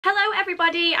Hello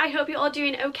everybody, I hope you're all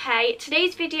doing okay.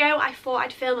 Today's video I thought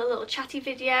I'd film a little chatty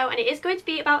video and it is going to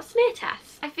be about smear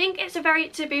tests. I think it's a very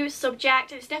taboo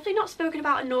subject and it's definitely not spoken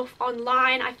about enough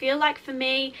online. I feel like for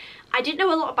me, I didn't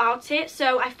know a lot about it,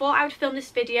 so I thought I would film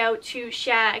this video to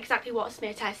share exactly what a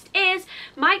smear test is,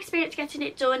 my experience getting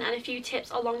it done, and a few tips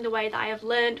along the way that I have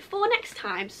learned for next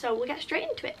time. So we'll get straight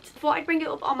into it. I thought I'd bring it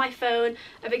up on my phone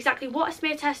of exactly what a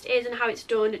smear test is and how it's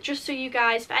done, just so you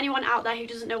guys, for anyone out there who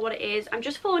doesn't know what it is, I'm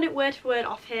just following it word for word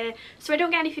off here so I don't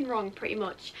get anything wrong pretty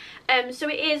much. So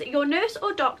it is, your nurse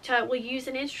or doctor will use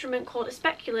an instrument called a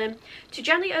speculum to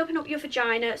gently open up your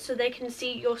vagina so they can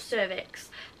see your cervix.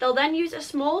 They'll then use a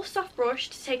small soft brush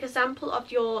to take a sample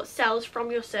of your cells from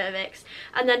your cervix,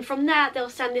 and then from there they'll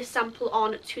send this sample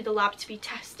on to the lab to be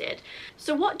tested.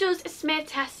 So what does a smear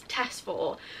test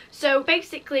for? So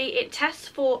basically it tests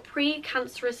for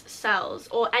pre-cancerous cells,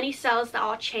 or any cells that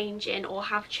are changing or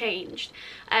have changed,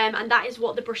 and that is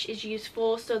what the brush is used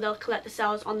for. So they'll collect the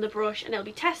cells on the brush and it'll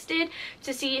be tested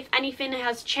to see if anything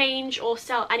has changed or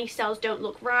any cells don't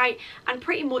look right, and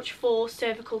pretty much for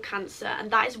cervical cancer, and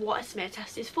that is what a smear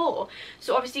test is for.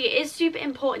 So obviously it is super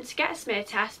important to get a smear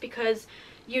test because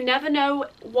you never know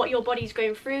what your body's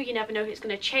going through, you never know if it's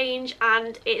going to change,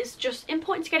 and it is just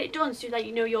important to get it done so that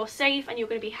you know you're safe and you're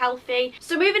going to be healthy.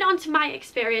 So moving on to my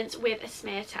experience with a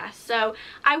smear test. So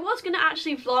I was going to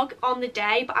actually vlog on the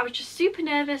day, but I was just super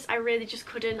nervous. I really just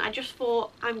couldn't. I just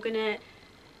thought I'm going to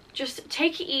just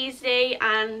take it easy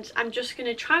and I'm just going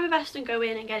to try my best and go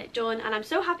in and get it done, and I'm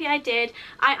so happy I did.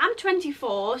 I am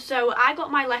 24, so I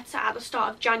got my letter at the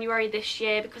start of January this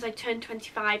year because I turned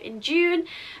 25 in June,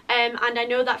 and I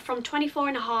know that from 24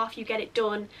 and a half you get it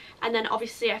done, and then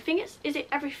obviously I think is it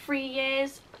every 3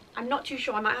 years? I'm not too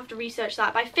sure, I might have to research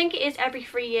that, but I think it is every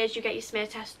 3 years you get your smear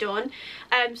test done.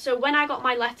 So when I got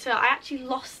my letter, I actually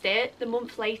lost it the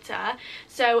month later,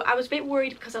 so I was a bit worried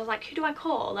because I was like, who do I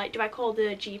call? Like, do I call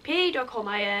the GP? Do I call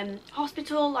my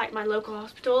hospital, like my local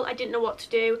hospital? I didn't know what to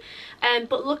do,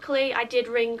 but luckily I did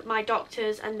ring my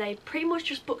doctors and they pretty much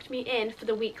just booked me in for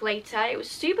the week later. It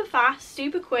was super fast,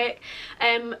 super quick,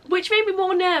 which made me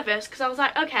more nervous because I was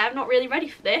like, okay, I'm not really ready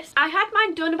for this. I had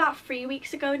mine done about 3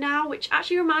 weeks ago now, which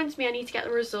actually reminds me I need to get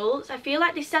the results. I feel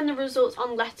like they send the results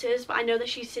on letters, but I know that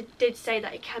she did say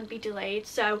that it can be delayed,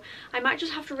 so I might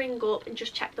just have to ring up and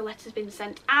just check the letter's been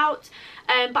sent out.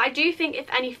 But I do think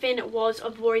if anything was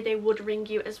of worry they would ring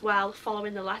you as well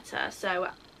following the letter, so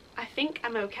I think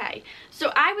I'm okay.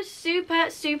 So I was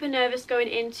super nervous going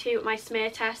into my smear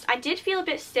test. I did feel a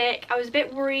bit sick, I was a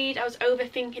bit worried, I was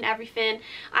overthinking everything.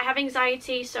 I have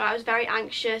anxiety, so I was very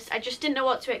anxious. I just didn't know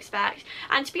what to expect,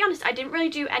 and to be honest I didn't really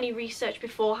do any research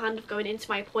beforehand of going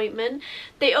into my appointment.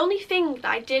 The only thing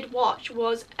that I did watch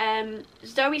was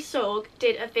Zoe Sugg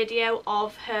did a video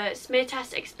of her smear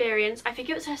test experience. I think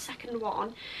it was her second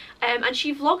one, and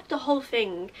she vlogged the whole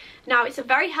thing. Now it's a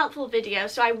very helpful video,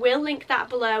 so I will link that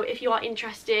below if you are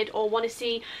interested or want to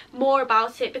see more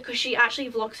about it, because she actually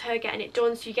vlogs her getting it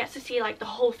done, so you get to see like the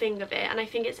whole thing of it, and I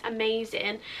think it's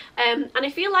amazing. And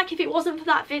I feel like if it wasn't for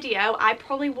that video I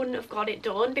probably wouldn't have got it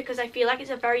done, because I feel like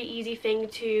it's a very easy thing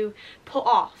to put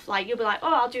off. Like, you'll be like,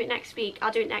 oh, I'll do it next week,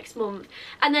 I'll do it next month,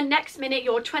 and then next minute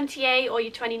you're 28 or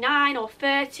you're 29 or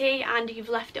 30 and you've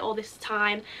left it all this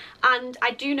time. And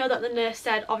I do know that the nurse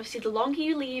said obviously the longer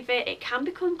you leave it, it can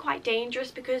become quite dangerous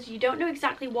because you don't know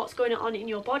exactly what's going on in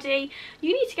your body.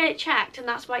 You need to get it checked, and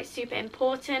that's why it's super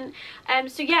important.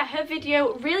 So yeah, her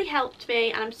video really helped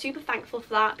me and I'm super thankful for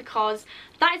that, because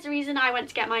that is the reason I went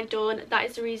to get mine done. That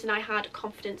is the reason I had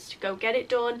confidence to go get it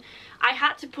done. I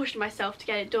had to push myself to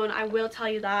get it done, I will tell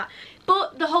you that.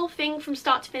 But the whole thing from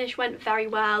start to finish went very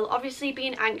well. Obviously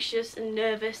being anxious and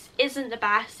nervous isn't the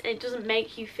best and it doesn't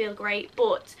make you feel great,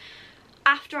 but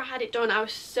after I had it done I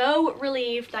was so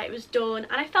relieved that it was done,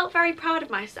 and I felt very proud of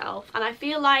myself. And I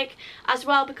feel like as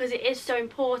well, because it is so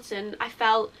important, I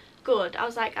felt good. I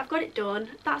was like, I've got it done,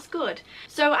 that's good.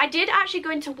 So I did actually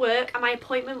go into work and my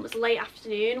appointment was late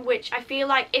afternoon, which I feel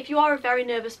like if you are a very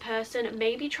nervous person,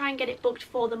 maybe try and get it booked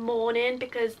for the morning,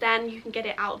 because then you can get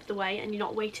it out of the way and you're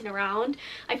not waiting around.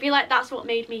 I feel like that's what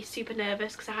made me super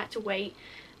nervous, because I had to wait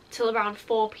till around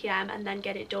 4 PM and then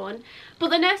get it done. But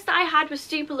the nurse that I had was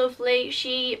super lovely.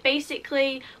 She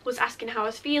basically was asking how I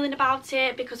was feeling about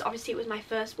it, because obviously it was my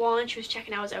first one. She was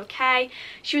checking I was okay.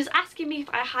 She was asking me if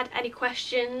I had any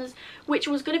questions, which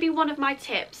was going to be one of my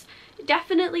tips.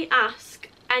 Definitely ask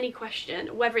any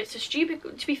question, whether it's a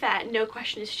stupid, to be fair, no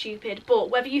question is stupid, but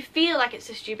whether you feel like it's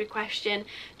a stupid question,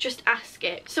 just ask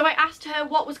it. So I asked her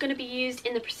what was going to be used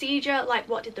in the procedure, like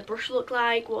what did the brush look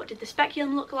like, what did the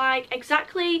speculum look like,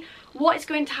 exactly what is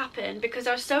going to happen, because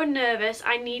I was so nervous.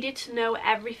 I needed to know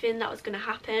everything that was going to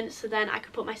happen so then I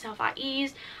could put myself at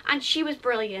ease. And she was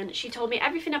brilliant. She told me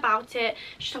everything about it.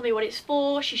 She told me what it's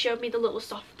for. She showed me the little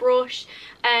soft brush.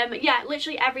 Yeah,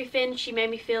 literally everything. She made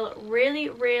me feel really,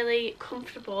 really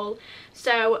comfortable.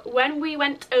 So when we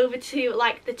went over to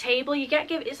like the table, you get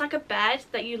given, it's like a bed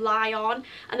that you lie on,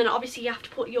 and then obviously you have to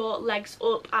put your legs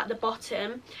up at the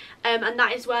bottom, and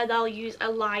that is where they'll use a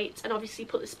light and obviously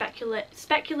put the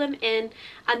speculum in,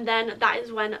 and then that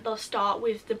is when they'll start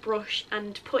with the brush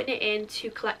and putting it in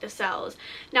to collect the cells.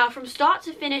 Now from start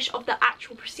to finish of the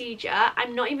actual procedure,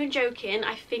 I'm not even joking,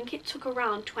 I think it took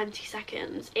around 20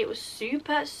 seconds. It was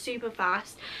super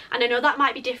fast, and I know that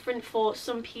might be different for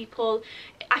some people.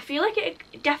 I feel like it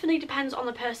definitely depends on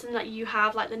the person that you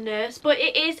have, like the nurse, but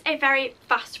it is a very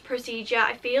fast procedure.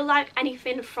 I feel like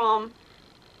anything from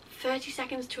 30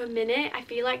 seconds to a minute, I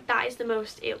feel like that is the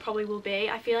most it probably will be.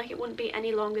 I feel like it wouldn't be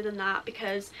any longer than that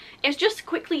because it's just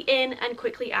quickly in and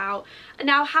quickly out.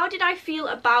 Now, how did I feel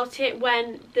about it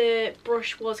when the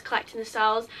brush was collecting the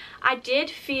cells? I did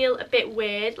feel a bit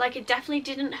weird. Like, it definitely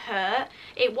didn't hurt.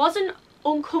 It wasn't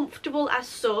uncomfortable as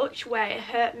such where it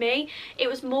hurt me. It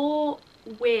was more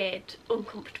weird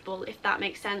uncomfortable, if that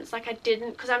makes sense. Like, I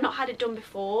didn't, because I've not had it done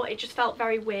before, it just felt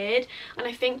very weird, and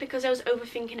I think because I was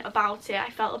overthinking about it, I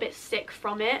felt a bit sick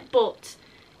from it. But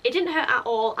it didn't hurt at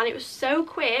all, and it was so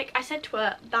quick. I said to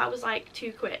her, that was like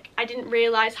too quick. I didn't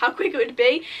realise how quick it would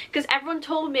be, because everyone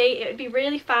told me it would be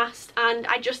really fast, and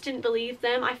I just didn't believe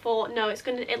them. I thought, no, it's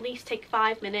going to at least take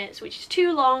 5 minutes, which is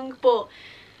too long, but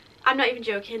I'm not even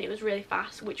joking, it was really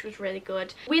fast, which was really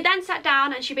good. We then sat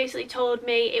down and she basically told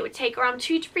me it would take around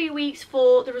 2 to 3 weeks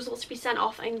for the results to be sent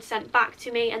off and sent back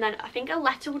to me, and then I think a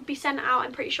letter would be sent out.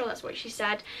 I'm pretty sure that's what she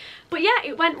said. But yeah,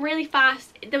 it went really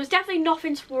fast. There was definitely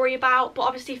nothing to worry about, but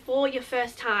obviously for your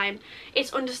first time,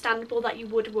 it's understandable that you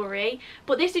would worry.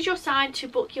 But this is your sign to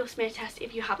book your smear test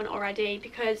if you haven't already,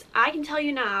 because I can tell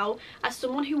you now, as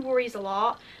someone who worries a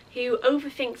lot, who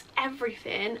overthinks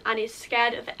everything and is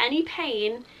scared of any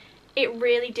pain, it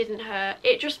really didn't hurt.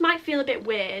 It just might feel a bit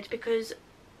weird because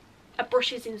a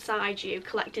brush is inside you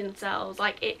collecting cells.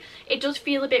 Like, it does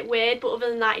feel a bit weird, but other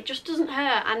than that, it just doesn't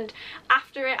hurt. And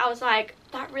after it, I was like,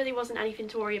 that really wasn't anything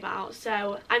to worry about.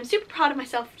 So I'm super proud of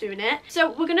myself for doing it. So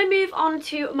we're gonna move on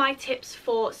to my tips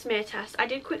for smear test. I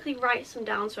did quickly write some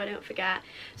down so I don't forget.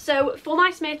 So for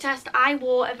my smear test, I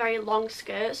wore a very long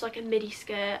skirt, so like a midi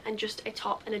skirt, and just a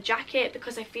top and a jacket,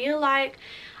 because I felt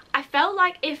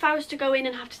like if I was to go in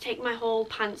and have to take my whole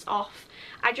pants off,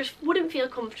 I just wouldn't feel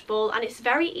comfortable. And it's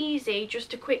very easy just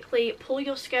to quickly pull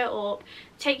your skirt up,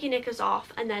 take your knickers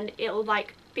off, and then it'll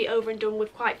like be over and done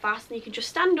with quite fast, and you can just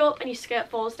stand up and your skirt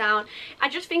falls down. I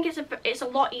just think it's a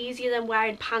lot easier than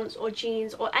wearing pants or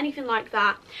jeans or anything like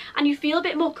that, and you feel a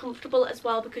bit more comfortable as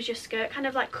well because your skirt kind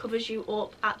of like covers you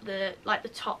up at the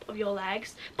top of your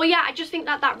legs. But yeah, I just think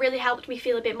that really helped me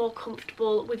feel a bit more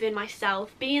comfortable within myself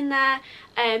being there,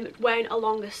 wearing a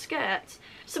longer skirt.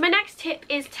 So my next tip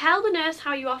is tell the nurse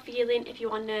how you are feeling if you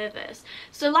are nervous.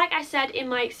 So like I said in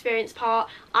my experience part,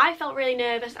 I felt really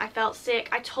nervous, I felt sick.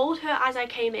 I told her as I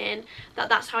came in that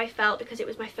that's how I felt because it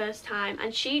was my first time,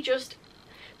 and she just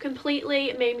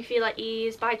completely made me feel at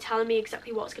ease by telling me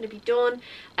exactly what's going to be done,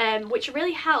 which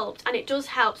really helped, and it does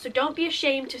help. So don't be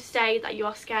ashamed to say that you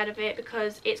are scared of it,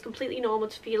 because it's completely normal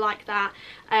to feel like that,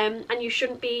 and you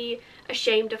shouldn't be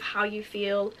ashamed of how you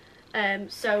feel.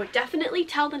 So definitely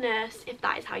tell the nurse if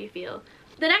that is how you feel.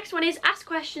 The next one is ask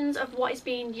questions of what is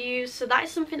being used. So that is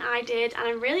something I did, and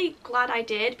I'm really glad I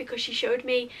did, because she showed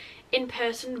me in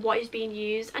person what is being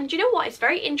used. And do you know what, it's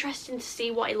very interesting to see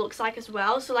what it looks like as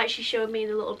well. So like, she showed me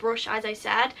the little brush, as I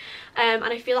said, and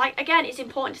I feel like, again, it's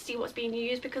important to see what's being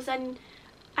used, because then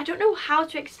I don't know how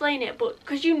to explain it, but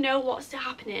because you know what's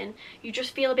happening, you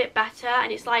just feel a bit better,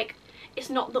 and it's like, it's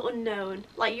not the unknown,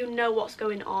 like you know what's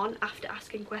going on after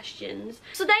asking questions.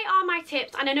 So they are my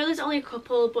tips, and I know there's only a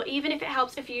couple, but even if it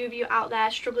helps a few of you out there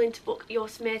struggling to book your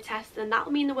smear test, then that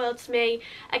will mean the world to me.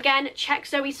 Again, check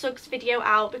Zoe Suggs' video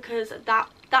out, because that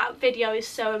video is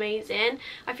so amazing.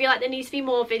 I feel like there needs to be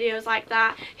more videos like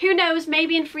that. Who knows,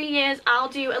 maybe in 3 years I'll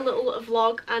do a little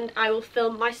vlog and I will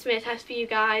film my smear test for you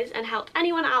guys and help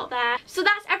anyone out there. So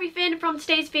that's everything from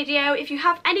today's video. If you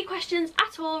have any questions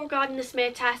at all regarding the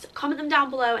smear test, comment them down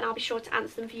below and I'll be sure to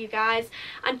answer them for you guys.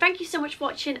 And thank you so much for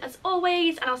watching as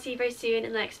always, and I'll see you very soon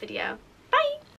in the next video.